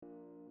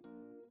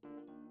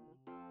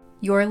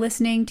You're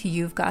listening to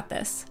You've Got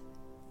This,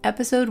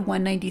 episode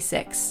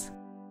 196.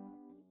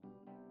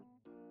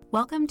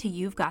 Welcome to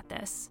You've Got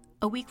This,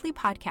 a weekly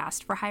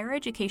podcast for higher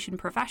education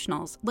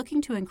professionals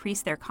looking to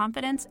increase their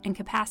confidence and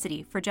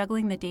capacity for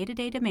juggling the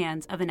day-to-day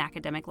demands of an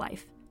academic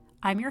life.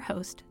 I'm your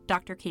host,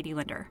 Dr. Katie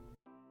Linder.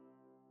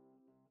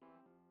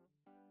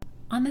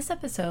 On this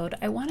episode,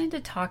 I wanted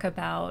to talk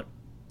about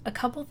a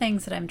couple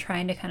things that I'm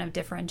trying to kind of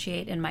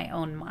differentiate in my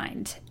own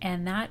mind,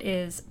 and that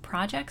is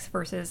projects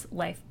versus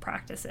life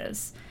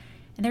practices.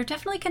 And they're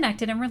definitely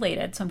connected and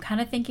related, so I'm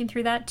kind of thinking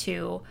through that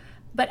too.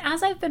 But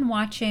as I've been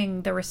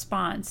watching the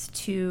response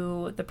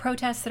to the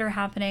protests that are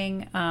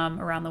happening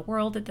around the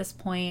world at this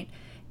point,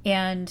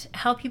 and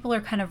how people are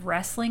kind of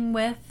wrestling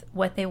with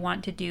what they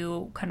want to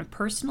do kind of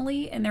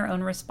personally in their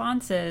own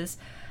responses,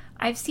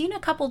 I've seen a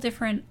couple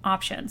different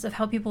options of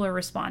how people are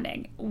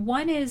responding.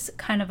 One is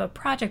kind of a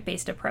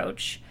project-based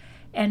approach,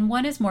 and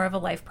one is more of a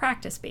life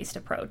practice-based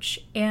approach.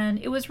 And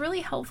it was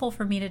really helpful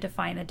for me to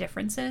define the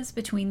differences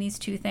between these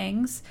two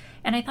things.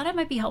 And I thought it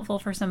might be helpful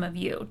for some of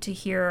you to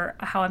hear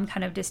how I'm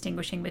kind of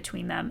distinguishing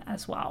between them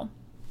as well.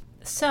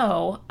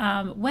 So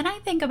when I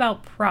think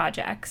about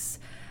projects,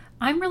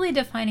 I'm really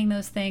defining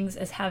those things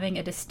as having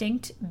a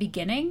distinct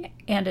beginning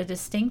and a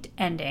distinct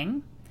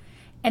ending.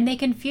 And they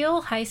can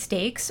feel high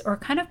stakes or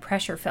kind of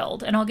pressure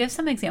filled. And I'll give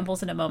some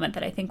examples in a moment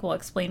that I think will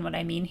explain what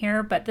I mean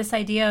here. But this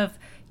idea of,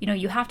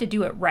 you have to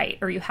do it right,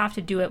 or you have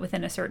to do it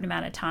within a certain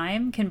amount of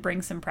time, can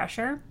bring some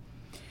pressure.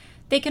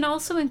 They can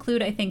also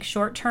include, I think,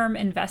 short-term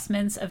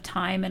investments of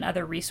time and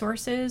other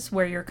resources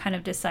where you're kind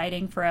of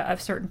deciding for a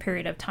certain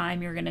period of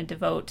time you're going to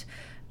devote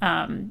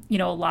a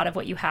lot of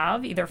what you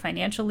have, either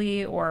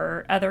financially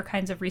or other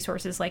kinds of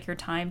resources like your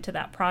time, to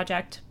that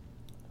project.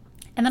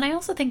 And then I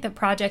also think that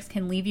projects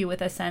can leave you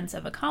with a sense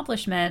of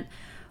accomplishment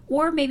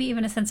or maybe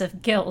even a sense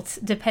of guilt,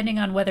 depending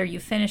on whether you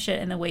finish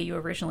it in the way you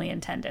originally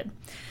intended.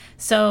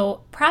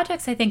 So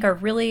projects, I think, are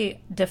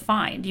really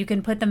defined. You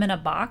can put them in a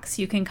box.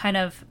 You can kind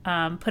of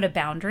put a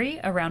boundary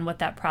around what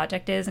that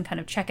project is and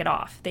kind of check it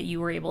off that you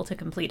were able to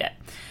complete it.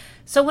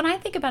 So when I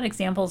think about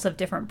examples of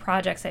different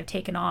projects I've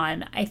taken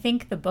on, I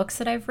think the books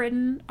that I've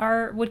written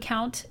would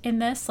count in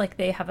this. Like,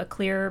 they have a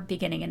clear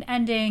beginning and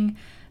ending.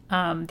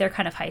 They're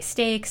kind of high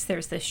stakes.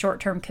 There's this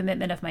short-term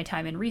commitment of my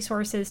time and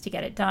resources to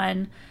get it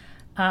done.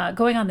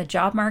 Going on the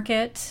job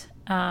market,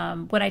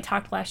 when I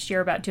talked last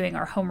year about doing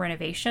our home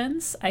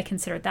renovations, I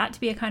considered that to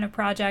be a kind of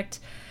project.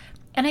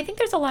 And I think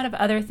there's a lot of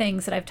other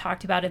things that I've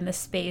talked about in this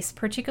space,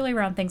 particularly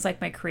around things like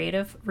my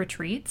creative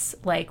retreats,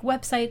 like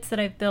websites that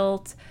I've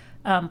built.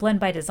 Blend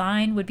by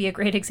Design would be a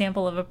great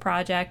example of a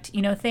project,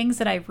 things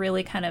that I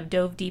really kind of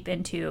dove deep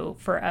into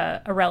for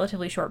a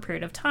relatively short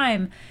period of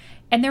time.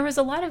 And there was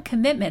a lot of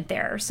commitment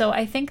there. So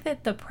I think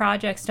that the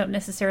projects don't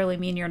necessarily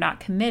mean you're not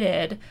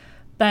committed,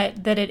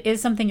 but that it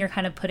is something you're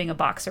kind of putting a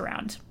box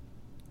around.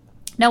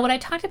 Now, what I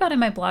talked about in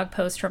my blog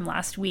post from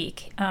last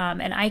week,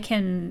 and I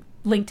can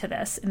link to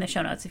this in the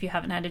show notes if you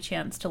haven't had a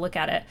chance to look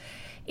at it,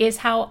 is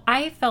how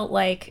I felt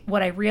like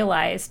what I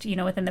realized,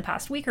 within the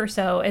past week or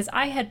so, is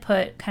I had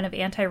put kind of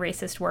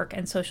anti-racist work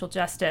and social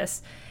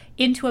justice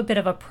into a bit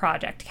of a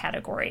project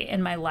category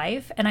in my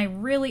life. And I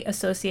really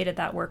associated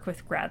that work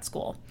with grad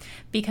school,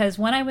 because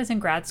when I was in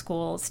grad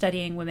school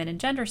studying women and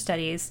gender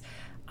studies,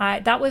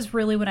 that was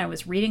really when I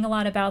was reading a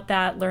lot about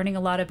that, learning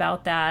a lot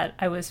about that.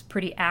 I was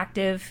pretty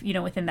active,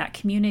 within that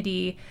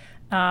community.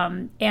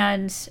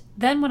 And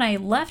then when I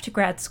left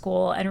grad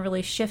school and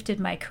really shifted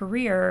my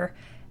career,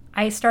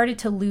 I started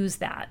to lose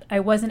that. I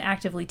wasn't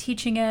actively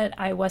teaching it.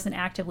 I wasn't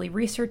actively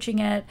researching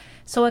it.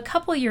 So a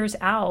couple of years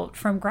out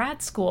from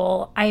grad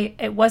school,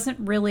 it wasn't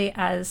really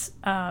as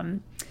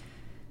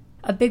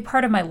a big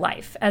part of my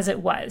life as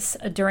it was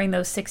during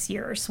those 6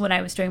 years when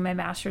I was doing my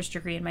master's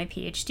degree and my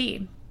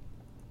PhD.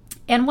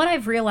 And what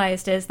I've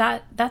realized is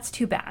that that's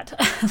too bad.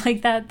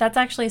 That's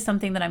actually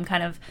something that I'm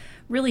kind of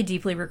really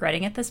deeply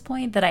regretting at this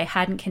point, that I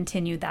hadn't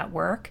continued that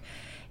work.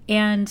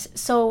 And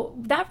so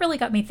that really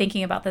got me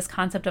thinking about this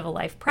concept of a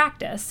life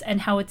practice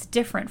and how it's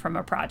different from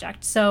a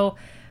project. So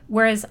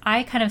whereas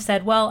I kind of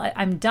said, well,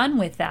 I'm done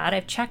with that,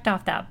 I've checked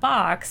off that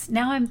box,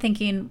 now I'm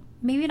thinking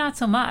maybe not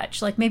so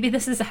much. Maybe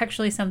this is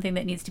actually something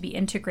that needs to be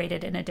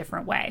integrated in a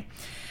different way.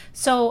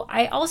 So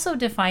I also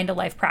defined a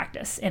life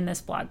practice in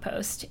this blog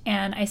post,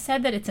 and I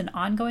said that it's an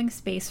ongoing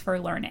space for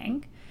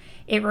learning.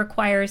 It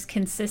requires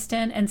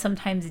consistent and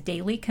sometimes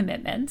daily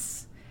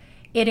commitments.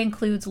 It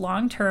includes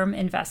long-term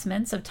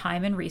investments of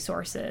time and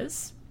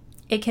resources.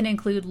 It can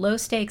include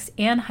low-stakes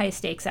and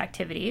high-stakes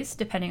activities,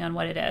 depending on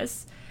what it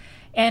is.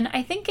 And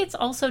I think it's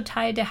also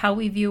tied to how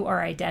we view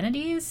our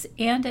identities,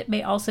 and it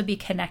may also be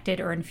connected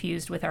or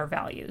infused with our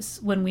values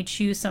when we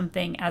choose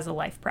something as a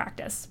life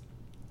practice.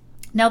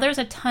 Now, there's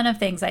a ton of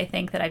things I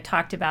think that I've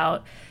talked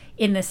about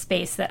in this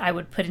space that I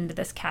would put into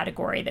this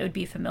category that would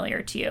be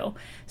familiar to you.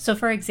 So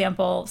for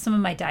example, some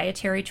of my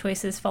dietary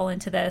choices fall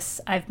into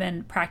this. I've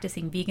been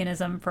practicing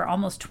veganism for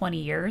almost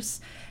 20 years.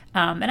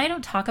 And I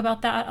don't talk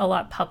about that a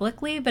lot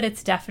publicly, but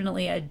it's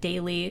definitely a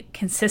daily,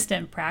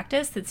 consistent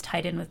practice that's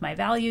tied in with my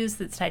values,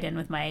 that's tied in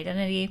with my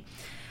identity.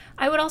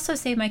 I would also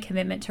say my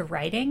commitment to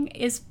writing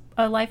is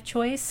a life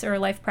choice or a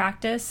life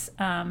practice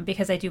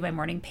because I do my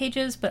morning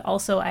pages, but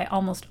also I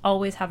almost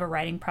always have a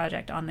writing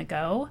project on the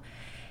go.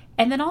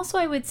 And then also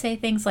I would say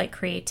things like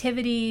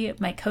creativity,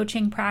 my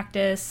coaching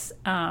practice,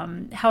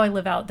 how I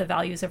live out the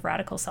values of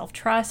radical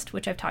self-trust,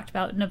 which I've talked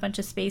about in a bunch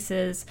of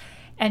spaces.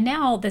 And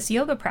now this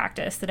yoga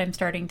practice that I'm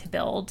starting to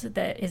build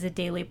that is a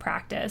daily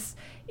practice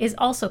is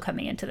also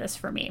coming into this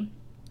for me.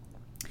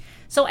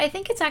 So I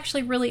think it's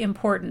actually really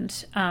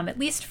important, at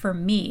least for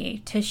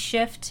me, to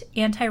shift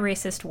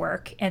anti-racist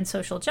work and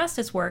social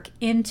justice work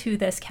into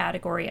this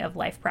category of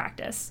life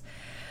practice.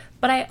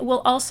 But I will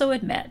also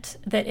admit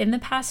that in the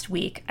past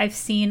week, I've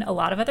seen a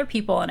lot of other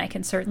people, and I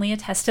can certainly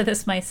attest to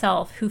this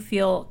myself, who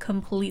feel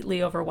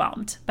completely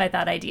overwhelmed by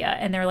that idea.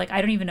 And they're like,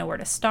 I don't even know where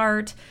to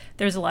start.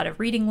 There's a lot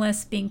of reading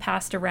lists being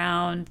passed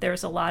around.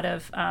 There's a lot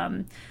of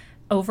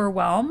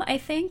overwhelm, I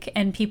think,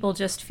 and people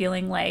just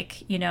feeling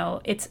like,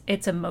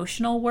 it's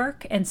emotional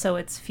work. And so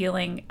it's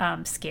feeling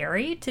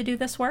scary to do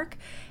this work.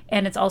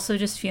 And it's also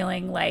just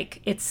feeling like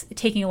it's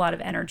taking a lot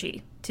of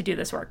energy to do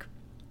this work.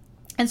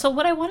 And so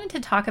what I wanted to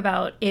talk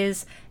about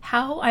is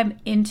how I'm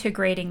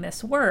integrating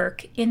this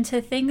work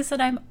into things that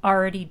I'm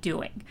already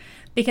doing.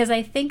 Because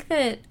I think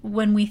that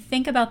when we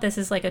think about this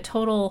as like a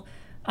total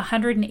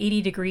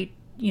 180-degree,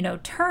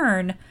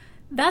 turn,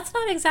 that's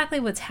not exactly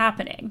what's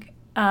happening.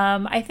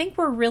 I think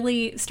we're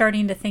really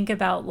starting to think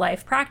about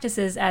life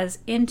practices as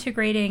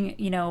integrating,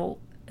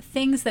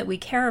 things that we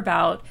care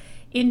about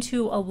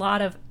into a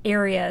lot of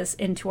areas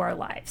into our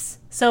lives.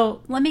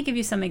 So let me give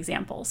you some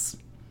examples.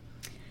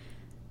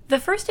 The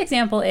first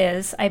example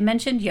is I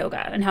mentioned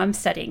yoga and how I'm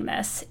studying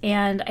this.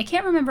 And I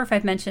can't remember if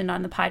I've mentioned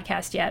on the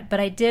podcast yet, but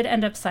I did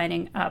end up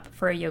signing up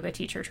for a yoga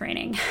teacher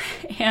training.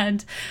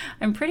 And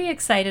I'm pretty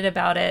excited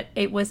about it.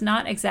 It was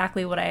not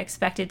exactly what I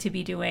expected to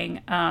be doing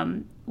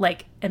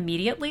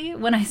immediately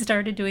when I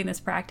started doing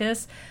this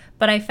practice.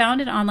 But I found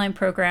an online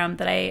program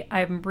that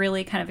I'm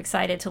really kind of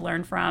excited to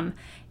learn from.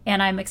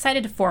 And I'm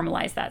excited to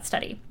formalize that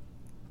study.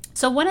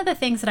 So one of the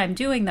things that I'm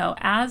doing, though,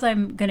 as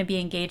I'm going to be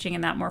engaging in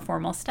that more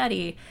formal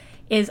study,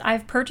 is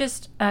I've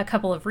purchased a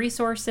couple of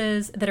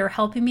resources that are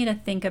helping me to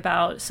think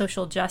about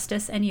social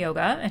justice and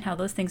yoga and how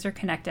those things are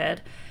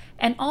connected.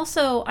 And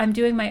also I'm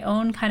doing my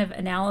own kind of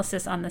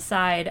analysis on the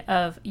side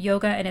of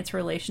yoga and its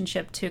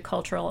relationship to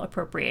cultural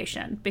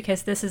appropriation,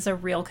 because this is a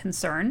real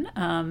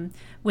concern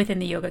within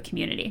the yoga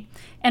community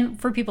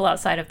and for people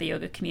outside of the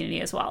yoga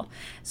community as well.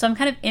 So I'm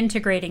kind of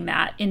integrating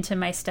that into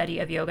my study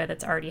of yoga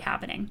that's already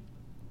happening.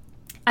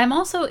 I'm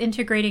also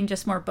integrating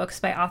just more books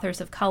by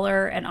authors of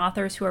color and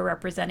authors who are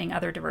representing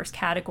other diverse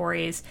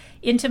categories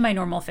into my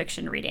normal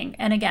fiction reading.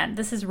 And again,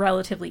 this is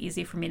relatively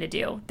easy for me to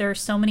do. There are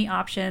so many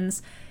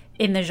options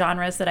in the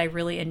genres that I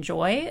really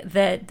enjoy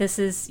that this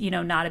is,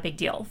 not a big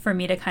deal for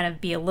me to kind of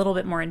be a little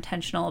bit more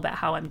intentional about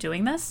how I'm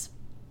doing this.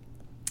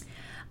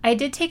 I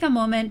did take a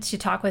moment to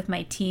talk with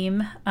my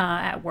team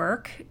at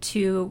work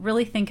to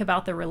really think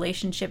about the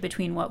relationship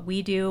between what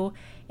we do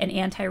in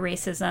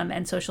anti-racism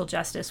and social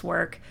justice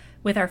work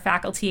with our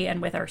faculty and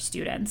with our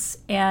students.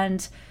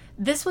 And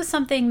this was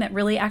something that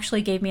really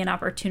actually gave me an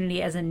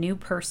opportunity as a new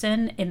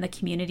person in the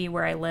community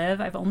where I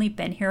live. I've only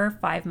been here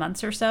 5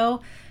 months or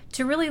so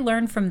to really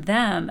learn from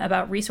them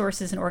about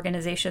resources and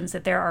organizations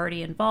that they're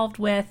already involved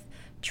with,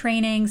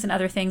 trainings and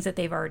other things that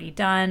they've already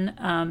done,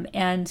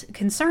 and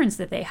concerns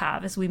that they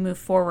have as we move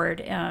forward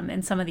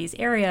in some of these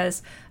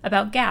areas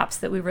about gaps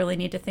that we really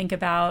need to think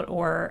about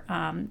or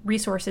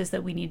resources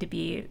that we need to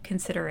be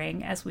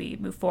considering as we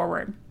move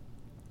forward.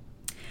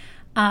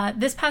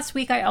 This past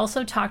week, I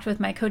also talked with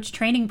my coach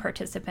training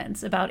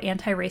participants about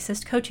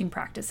anti-racist coaching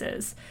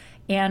practices,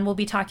 and we'll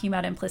be talking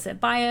about implicit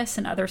bias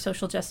and other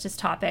social justice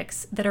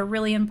topics that are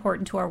really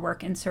important to our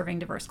work in serving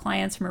diverse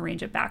clients from a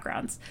range of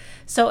backgrounds.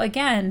 So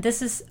again,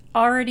 this is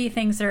already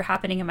things that are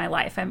happening in my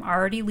life. I'm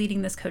already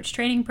leading this coach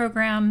training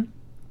program,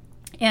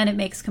 and it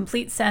makes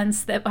complete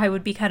sense that I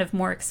would be kind of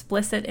more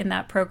explicit in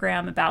that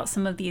program about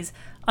some of these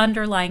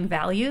underlying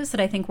values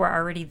that I think were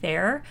already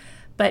there.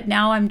 But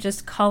now I'm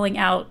just calling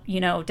out,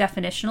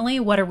 definitionally,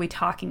 what are we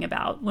talking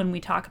about when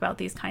we talk about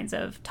these kinds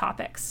of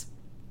topics?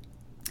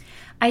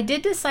 I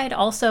did decide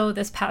also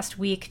this past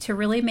week to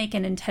really make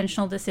an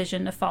intentional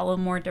decision to follow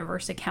more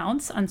diverse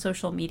accounts on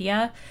social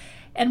media.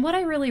 And what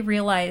I really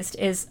realized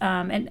is,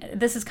 and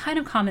this is kind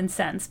of common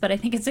sense, but I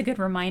think it's a good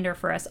reminder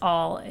for us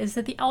all, is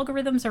that the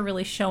algorithms are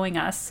really showing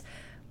us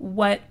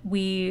what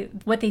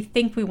they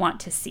think we want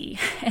to see.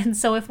 And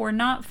so if we're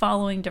not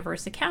following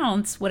diverse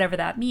accounts, whatever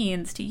that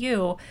means to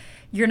you,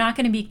 you're not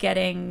going to be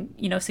getting,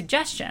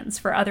 suggestions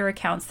for other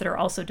accounts that are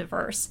also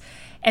diverse.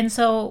 And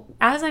so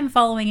as I'm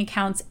following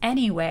accounts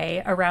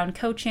anyway around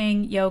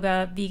coaching,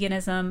 yoga,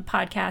 veganism,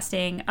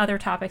 podcasting, other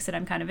topics that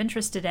I'm kind of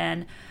interested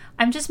in,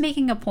 I'm just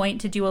making a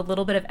point to do a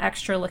little bit of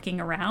extra looking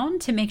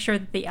around to make sure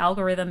that the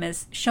algorithm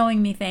is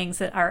showing me things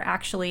that are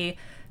actually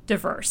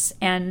diverse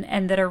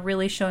and that are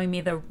really showing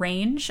me the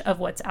range of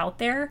what's out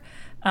there.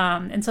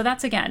 And so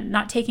that's, again,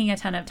 not taking a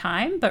ton of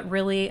time, but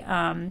really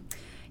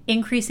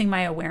increasing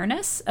my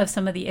awareness of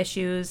some of the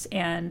issues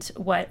and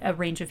what a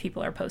range of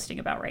people are posting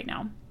about right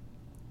now.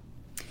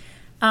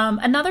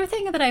 Another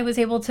thing that I was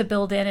able to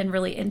build in and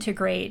really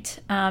integrate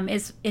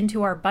is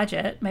into our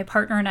budget. My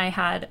partner and I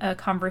had a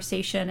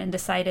conversation and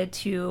decided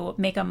to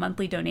make a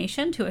monthly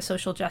donation to a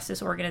social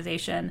justice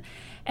organization.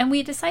 And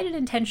we decided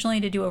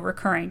intentionally to do a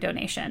recurring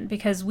donation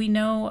because we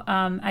know,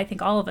 I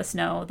think all of us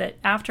know, that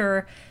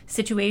after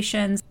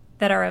situations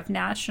that are of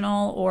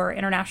national or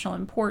international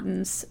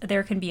importance,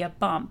 there can be a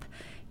bump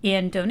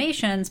in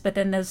donations, but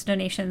then those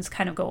donations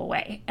kind of go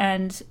away.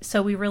 And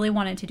so we really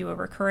wanted to do a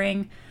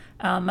recurring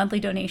monthly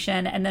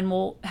donation, and then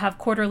we'll have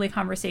quarterly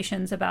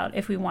conversations about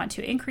if we want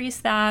to increase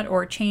that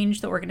or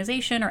change the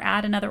organization or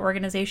add another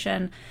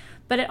organization.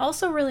 But it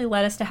also really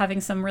led us to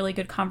having some really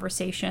good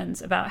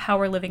conversations about how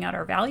we're living out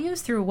our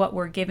values through what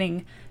we're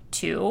giving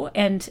to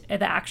and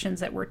the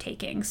actions that we're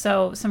taking.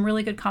 So some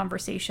really good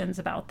conversations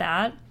about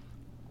that.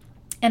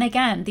 And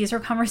again, these are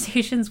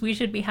conversations we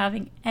should be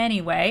having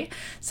anyway.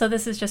 So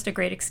this is just a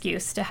great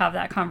excuse to have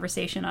that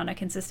conversation on a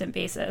consistent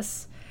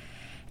basis.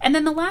 And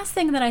then the last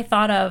thing that I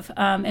thought of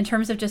in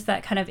terms of just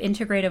that kind of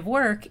integrative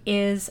work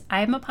is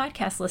I'm a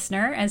podcast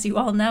listener, as you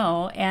all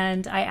know,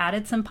 and I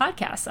added some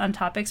podcasts on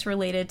topics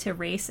related to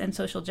race and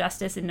social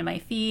justice into my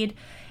feed,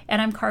 and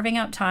I'm carving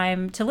out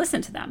time to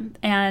listen to them.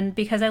 And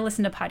because I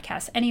listen to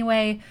podcasts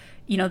anyway,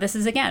 this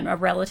is, again, a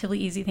relatively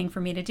easy thing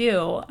for me to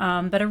do,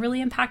 but a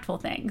really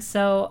impactful thing.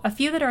 So a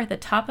few that are at the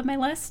top of my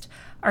list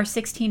are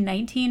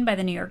 1619 by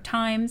the New York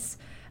Times,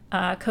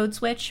 Code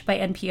Switch by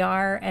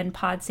NPR, and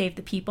Pod Save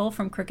the People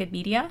from Crooked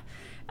Media.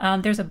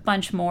 There's a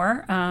bunch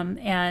more.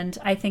 And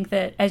I think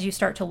that as you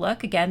start to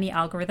look, again, the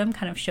algorithm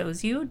kind of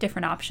shows you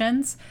different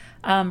options.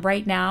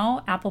 Right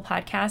now, Apple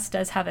Podcasts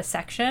does have a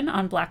section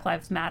on Black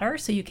Lives Matter,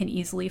 so you can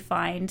easily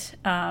find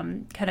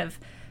kind of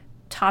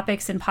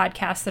topics and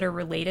podcasts that are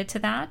related to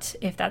that,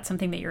 if that's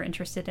something that you're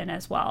interested in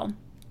as well.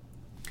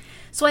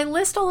 So I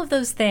list all of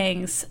those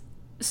things,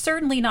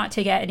 certainly not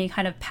to get any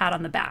kind of pat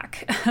on the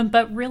back,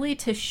 but really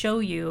to show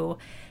you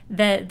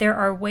that there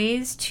are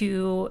ways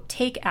to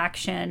take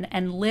action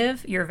and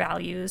live your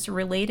values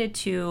related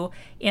to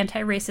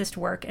anti-racist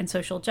work and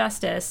social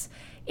justice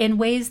in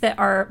ways that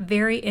are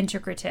very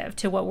integrative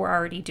to what we're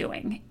already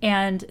doing,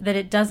 and that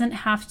it doesn't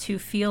have to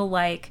feel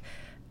like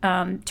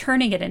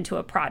turning it into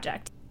a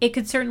project. It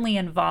could certainly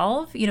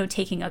involve,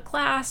 taking a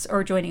class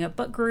or joining a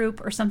book group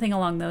or something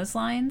along those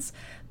lines.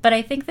 But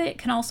I think that it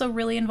can also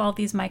really involve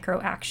these micro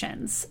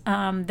actions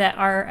that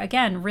are,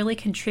 again, really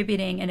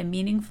contributing in a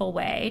meaningful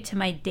way to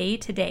my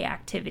day-to-day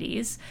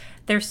activities.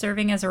 They're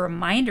serving as a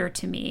reminder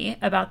to me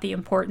about the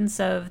importance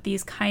of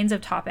these kinds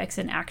of topics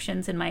and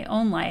actions in my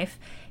own life.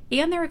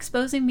 And they're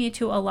exposing me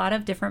to a lot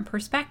of different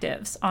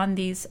perspectives on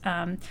these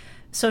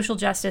social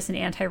justice and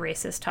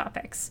anti-racist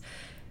topics.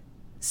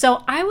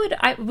 So I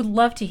would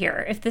love to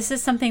hear if this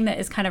is something that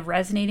is kind of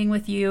resonating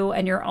with you,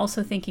 and you're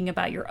also thinking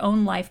about your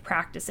own life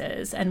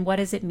practices and what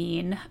does it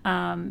mean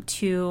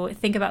to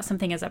think about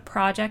something as a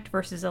project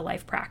versus a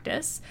life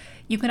practice.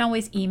 You can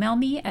always email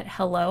me at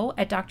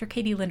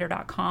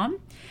hello@drkatielinder.com.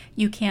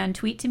 You can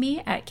tweet to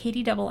me at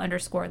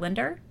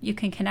Katie_Linder. You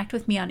can connect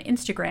with me on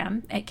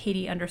Instagram at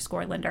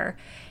Katie_Linder.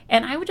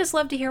 And I would just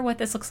love to hear what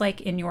this looks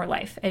like in your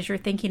life as you're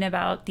thinking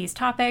about these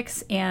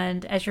topics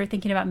and as you're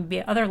thinking about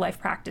maybe other life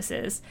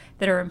practices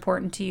that are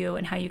important to you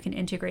and how you can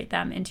integrate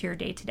them into your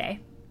day-to-day.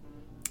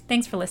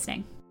 Thanks for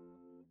listening.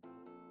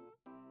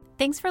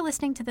 Thanks for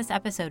listening to this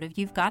episode of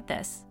You've Got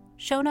This.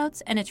 Show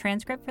notes and a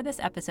transcript for this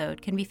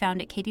episode can be found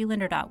at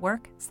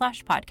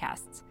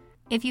katielinder.work/podcasts.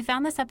 If you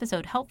found this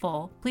episode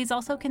helpful, please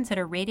also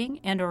consider rating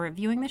and/or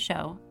reviewing the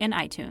show in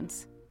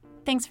iTunes.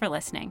 Thanks for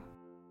listening.